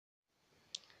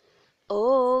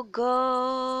Oh,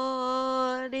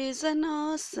 God is an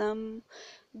awesome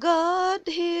God,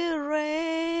 He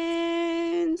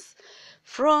reigns.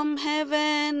 From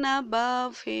heaven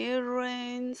above He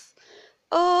reigns.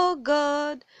 Oh,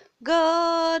 God,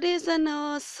 God is an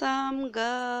awesome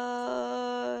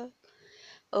God.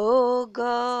 Oh,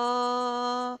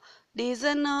 God is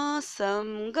an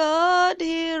awesome God,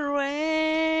 He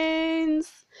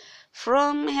reigns.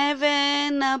 From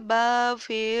heaven above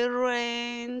He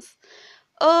reigns.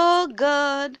 Oh,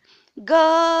 God,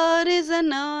 God is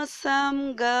an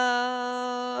awesome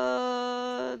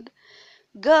God.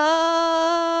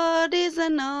 God is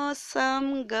an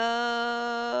awesome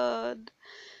God.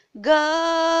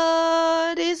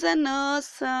 God is an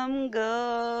awesome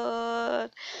God.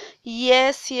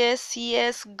 Yes, yes,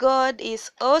 yes, God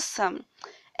is awesome.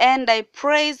 And I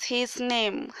praise His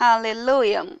name.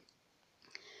 Hallelujah.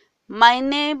 My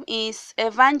name is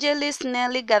Evangelist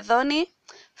Nelly Gathoni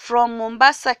from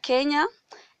Mombasa, Kenya,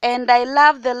 and I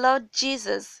love the Lord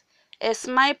Jesus as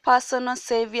my personal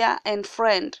Savior and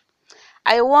friend.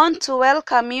 I want to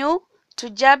welcome you to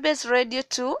Jabez Radio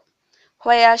 2,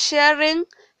 where sharing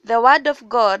the Word of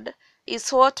God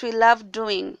is what we love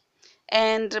doing.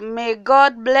 And may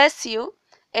God bless you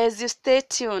as you stay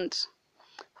tuned.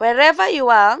 Wherever you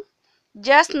are,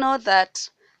 just know that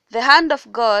the hand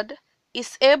of God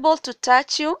is able to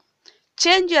touch you,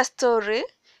 change your story,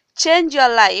 change your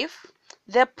life.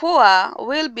 The poor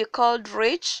will be called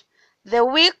rich, the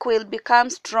weak will become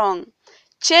strong.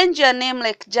 Change your name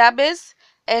like Jabez,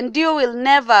 and you will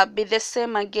never be the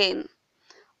same again.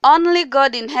 Only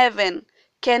God in heaven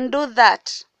can do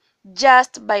that,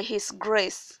 just by His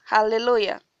grace.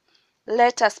 Hallelujah.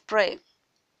 Let us pray.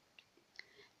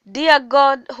 Dear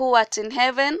God, who art in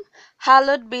heaven,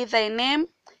 hallowed be thy name.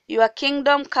 Your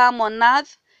kingdom come on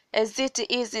earth as it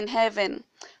is in heaven.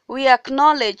 We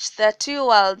acknowledge that you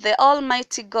are the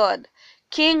Almighty God,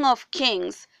 King of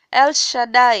kings, El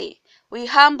Shaddai. We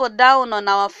humble down on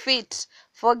our feet.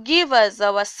 Forgive us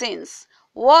our sins.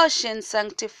 Wash and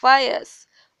sanctify us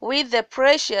with the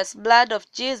precious blood of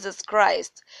Jesus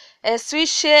Christ. As we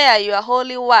share your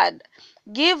holy word,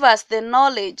 give us the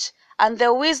knowledge and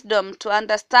the wisdom to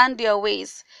understand your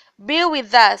ways. Be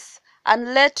with us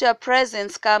and let your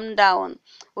presence come down.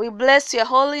 We bless your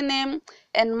holy name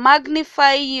and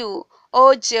magnify you,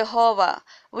 O Jehovah.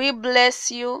 We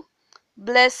bless you.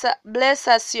 Bless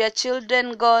us, your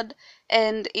children, God.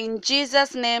 And in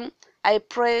Jesus' name, I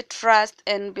pray, trust,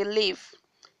 and believe.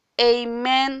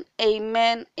 Amen,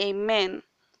 amen, amen.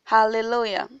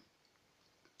 Hallelujah.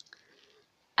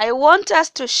 I want us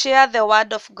to share the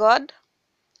word of God.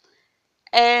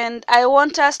 And I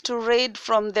want us to read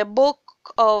from the book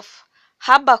of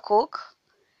Habakkuk,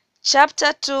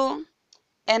 chapter 2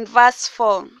 and verse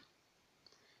 4. We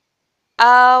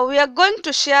are going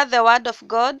to share the word of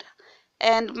God,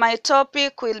 and my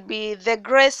topic will be the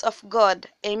grace of God.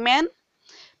 Amen.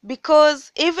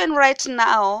 Because even right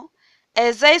now,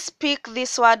 as I speak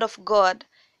this word of God,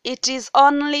 it is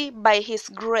only by His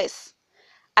grace.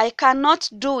 I cannot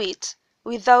do it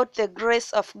without the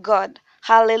grace of God.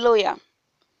 Hallelujah.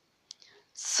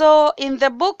 So in the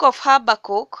book of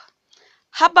Habakkuk,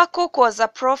 Habakkuk was a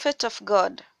prophet of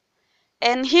God,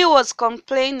 and he was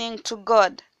complaining to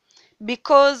God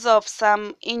because of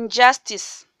some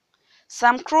injustice.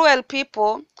 Some cruel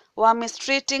people were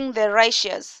mistreating the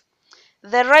righteous.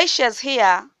 The righteous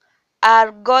here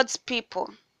are God's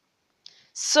people.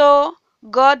 So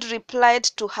God replied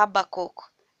to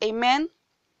Habakkuk. Amen.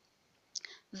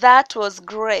 That was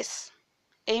grace.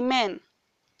 Amen.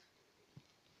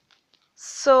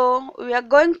 So we are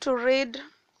going to read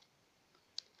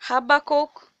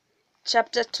Habakkuk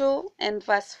chapter 2 and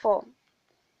verse 4.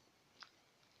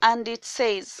 And it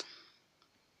says,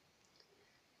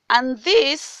 and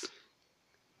this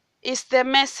is the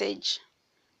message: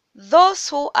 those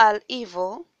who are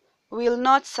evil will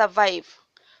not survive,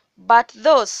 but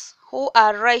those who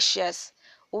are righteous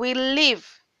will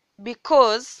live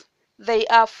because they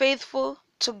are faithful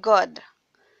to God.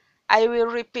 I will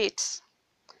repeat.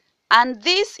 And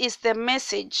this is the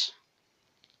message.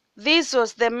 This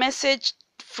was the message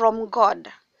from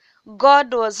God.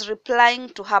 God was replying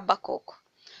to Habakkuk.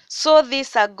 So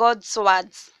these are God's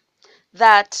words,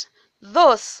 that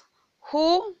those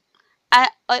who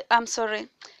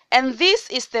and this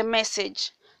is the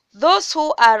message: those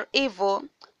who are evil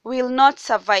will not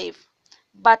survive,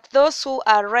 but those who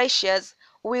are righteous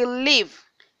will live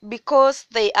because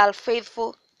they are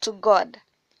faithful to God.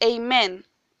 Amen.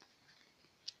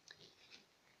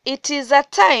 It is a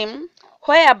time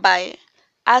whereby,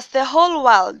 as the whole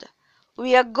world,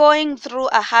 we are going through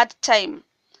a hard time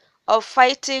of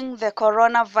fighting the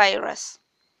coronavirus.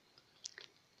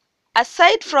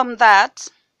 Aside from that,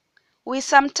 we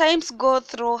sometimes go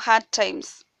through hard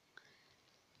times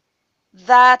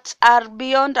that are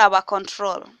beyond our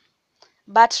control.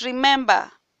 But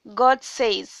remember, God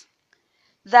says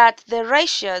that the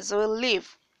righteous will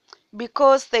live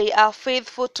because they are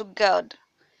faithful to God.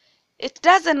 It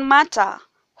doesn't matter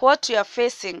what you are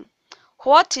facing,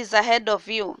 what is ahead of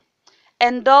you,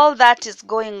 and all that is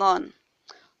going on.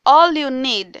 All you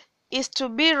need is to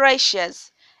be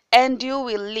righteous and you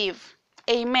will live.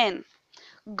 Amen.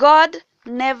 God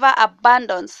never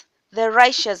abandons the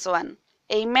righteous one.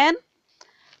 Amen.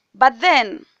 But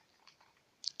then,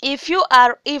 if you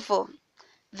are evil,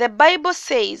 the Bible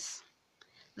says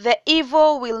the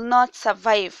evil will not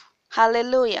survive.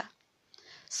 Hallelujah.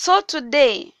 So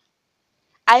today,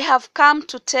 I have come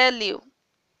to tell you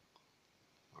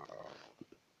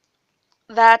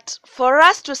that for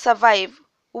us to survive,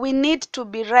 we need to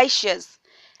be righteous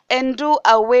and do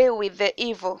away with the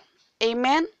evil.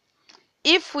 Amen.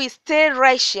 If we stay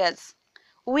righteous,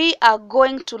 we are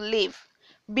going to live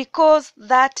because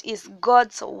that is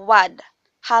God's word.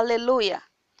 Hallelujah.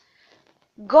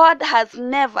 God has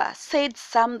never said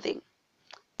something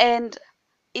and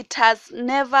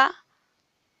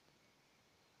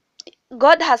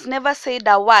God has never said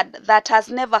a word that has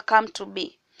never come to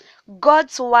be.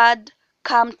 God's word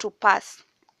come to pass.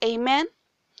 Amen.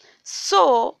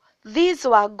 So these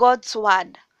were God's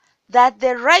word, that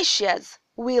the righteous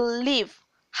will live.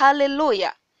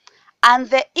 Hallelujah. And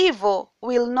the evil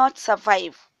will not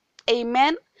survive.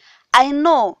 Amen. I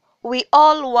know we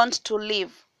all want to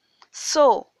live.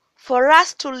 So for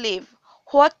us to live,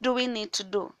 what do we need to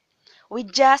do? We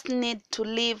just need to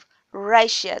live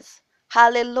righteous.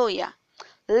 Hallelujah.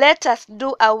 Let us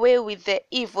do away with the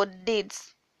evil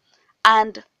deeds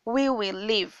and we will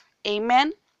live.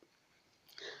 Amen.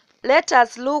 Let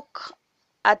us look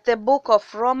at the book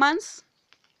of Romans,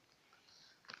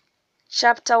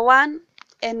 chapter 1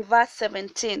 and verse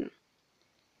 17.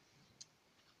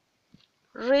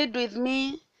 Read with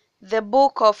me the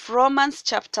book of Romans,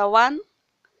 chapter 1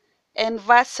 and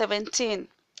verse 17.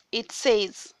 It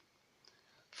says,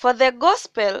 "For the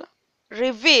gospel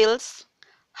reveals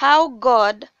how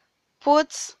God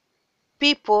puts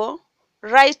people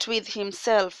right with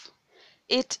himself.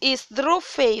 It is through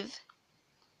faith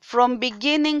from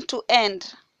beginning to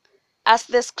end. As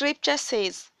the scripture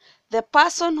says, the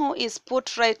person who is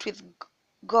put right with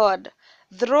God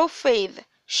through faith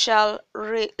shall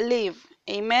live."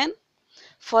 Amen.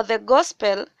 For the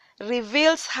gospel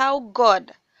reveals how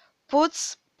God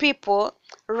puts people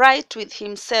right with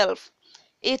himself.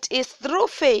 It is through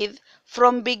faith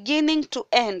from beginning to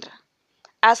end.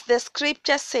 As the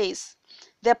scripture says,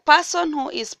 the person who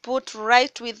is put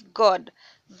right with God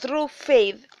through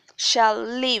faith shall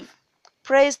live.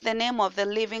 Praise the name of the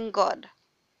living God.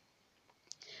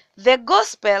 The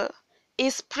gospel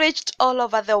is preached all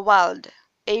over the world.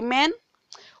 Amen.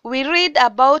 We read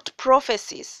about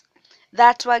prophecies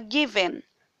that were given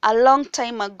a long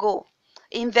time ago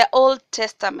in the Old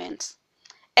Testament,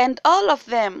 and all of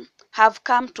them have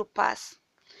come to pass.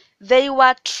 They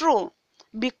were true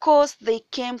because they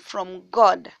came from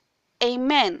God.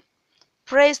 Amen.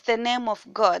 Praise the name of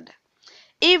God.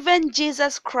 Even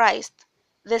Jesus Christ,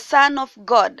 the Son of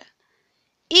God,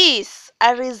 is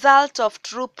a result of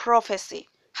true prophecy.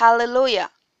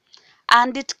 Hallelujah.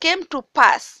 And it came to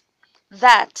pass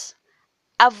that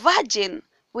a virgin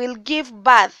will give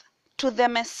birth to the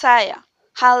Messiah.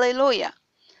 Hallelujah.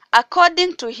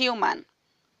 According to human,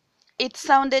 it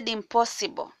sounded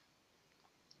impossible.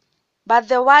 But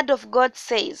the word of God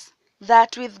says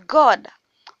that with God,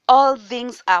 all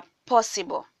things are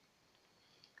possible.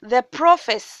 The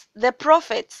prophets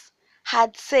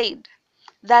had said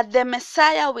that the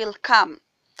Messiah will come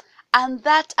and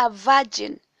that a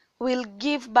virgin will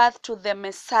give birth to the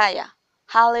Messiah.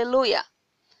 Hallelujah.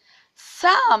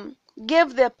 Some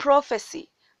gave the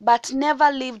prophecy but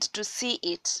never lived to see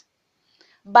it.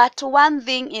 But one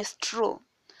thing is true.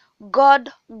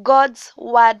 God's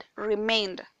word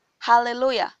remained.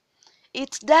 Hallelujah.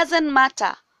 It doesn't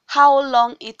matter how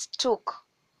long it took,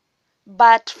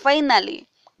 but finally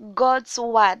God's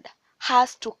word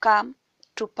has to come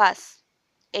to pass.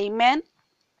 Amen.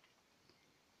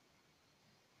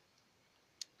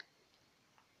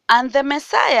 And the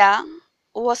Messiah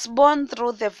was born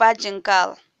through the virgin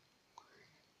girl.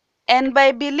 And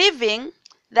by believing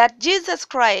that Jesus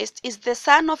Christ is the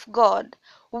Son of God,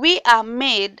 we are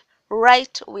made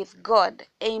right with God.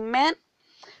 Amen.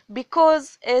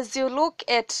 Because as you look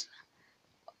at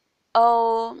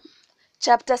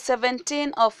chapter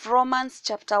 17 of Romans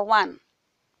chapter 1,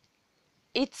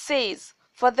 it says,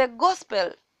 "For the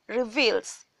gospel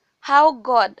reveals how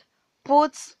God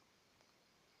puts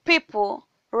people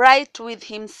right with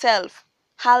himself.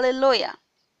 Hallelujah.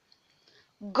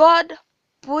 God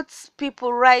puts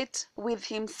people right with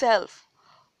himself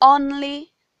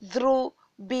only through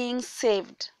being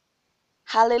saved.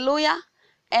 Hallelujah.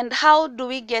 And how do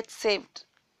we get saved?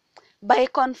 By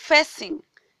confessing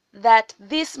that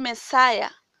this Messiah,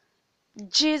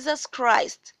 Jesus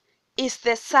Christ, is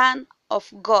the Son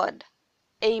of God.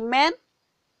 Amen.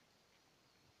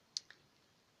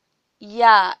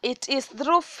 Yeah, it is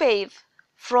through faith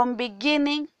from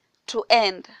beginning to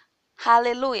end.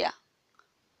 Hallelujah.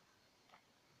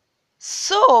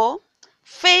 So,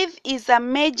 faith is a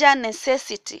major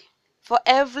necessity for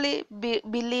every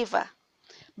believer,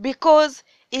 because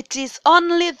it is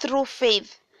only through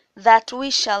faith that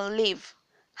we shall live.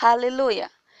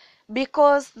 Hallelujah.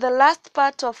 Because the last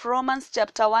part of Romans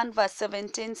chapter 1 verse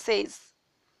 17 says,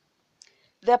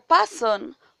 the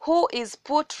person who is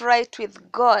put right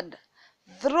with God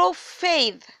through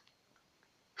faith,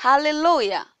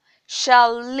 hallelujah,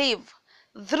 shall live.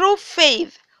 Through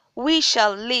faith we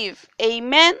shall live.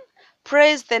 Amen.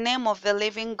 Praise the name of the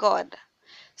living God.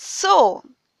 So,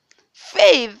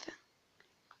 faith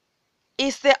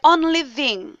is the only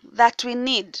thing that we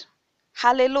need.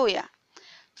 Hallelujah.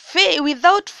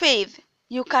 Without faith,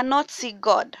 you cannot see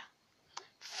God.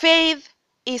 Faith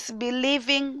is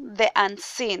believing the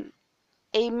unseen.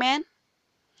 Amen.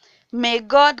 May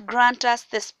God grant us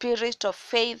the spirit of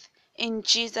faith in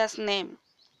Jesus' name.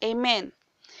 Amen.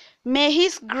 May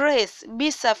His grace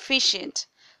be sufficient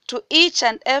to each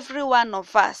and every one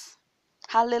of us.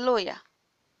 Hallelujah.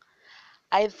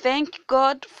 I thank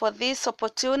God for this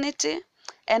opportunity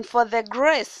and for the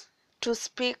grace to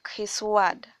speak His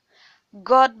word.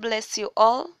 God bless you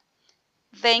all.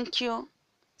 Thank you.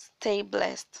 Stay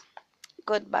blessed.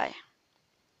 Goodbye.